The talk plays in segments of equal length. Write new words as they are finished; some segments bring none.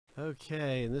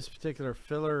Okay, in this particular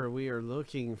filler, we are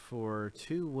looking for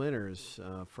two winners,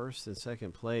 first and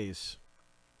second place.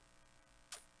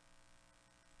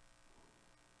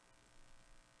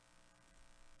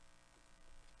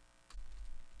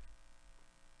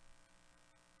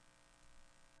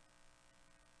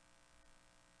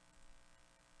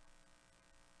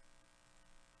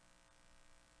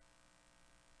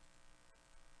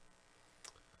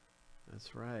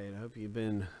 That's right. I hope you've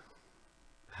been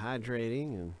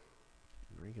hydrating and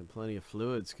drinking plenty of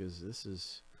fluids, because this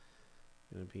is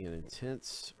going to be an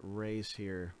intense race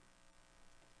here.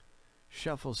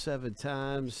 Shuffle 7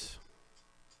 times.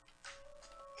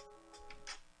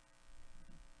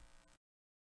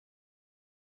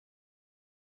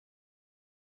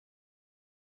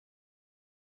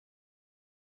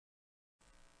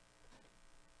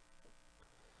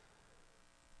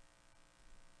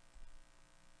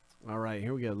 All right,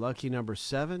 here we go. Lucky number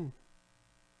 7.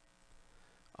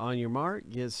 On your mark,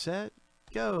 get set,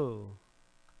 go.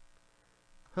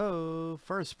 Ho,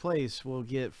 first place will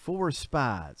get 4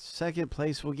 spots. Second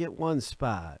place will get 1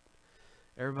 spot.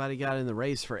 Everybody got in the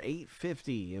race for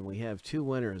 $850, and we have 2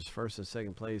 winners, first and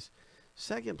second place.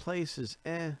 Second place is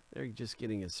they're just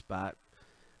getting a spot.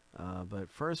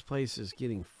 But first place is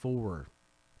getting 4.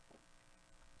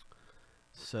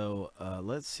 So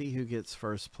let's see who gets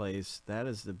first place. That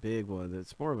is the big one.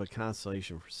 It's more of a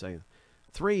consolation for second.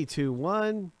 3, 2,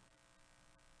 1.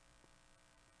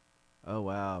 Oh,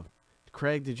 wow.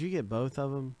 Craig, did you get both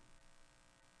of them?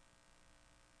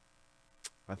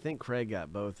 I think Craig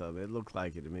got both of them. It looked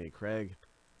like it to me. Craig.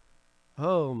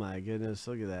 Oh, my goodness.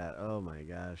 Look at that. Oh, my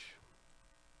gosh.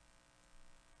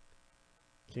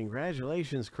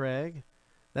 Congratulations, Craig.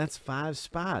 That's 5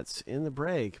 spots in the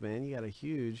break, man. You got a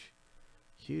huge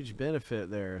benefit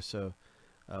there. So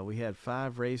we had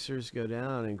 5 racers go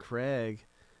down, and Craig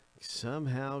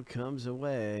somehow comes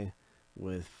away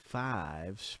with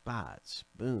 5 spots.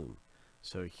 Boom.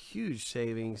 So huge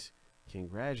savings.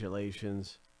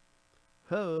 Congratulations.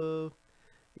 Ho.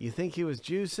 You think he was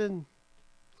juicing?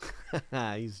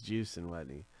 He's juicing,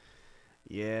 wasn't he?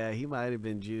 Yeah, he might have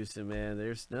been juicing, man.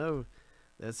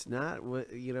 That's not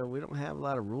what, we don't have a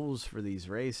lot of rules for these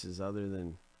races other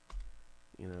than,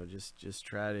 just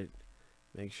try to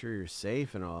make sure you're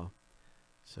safe and all.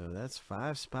 So that's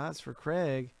 5 spots for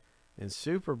Craig and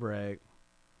Super Break.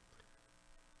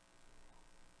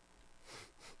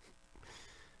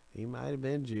 He might have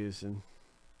been juicing.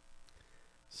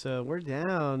 So we're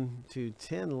down to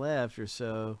 10 left or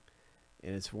so,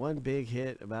 and it's one big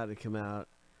hit about to come out,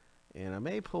 and I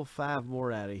may pull 5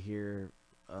 more out of here,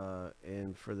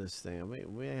 and for this thing, we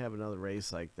may have another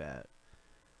race like that.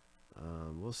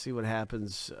 We'll see what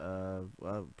happens.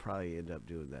 I'll probably end up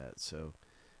doing that. So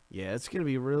yeah, it's gonna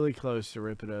be really close to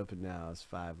rip it open now. It's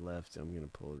 5 left. I'm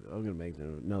gonna make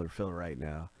another filler right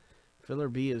now. Filler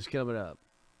B is coming up.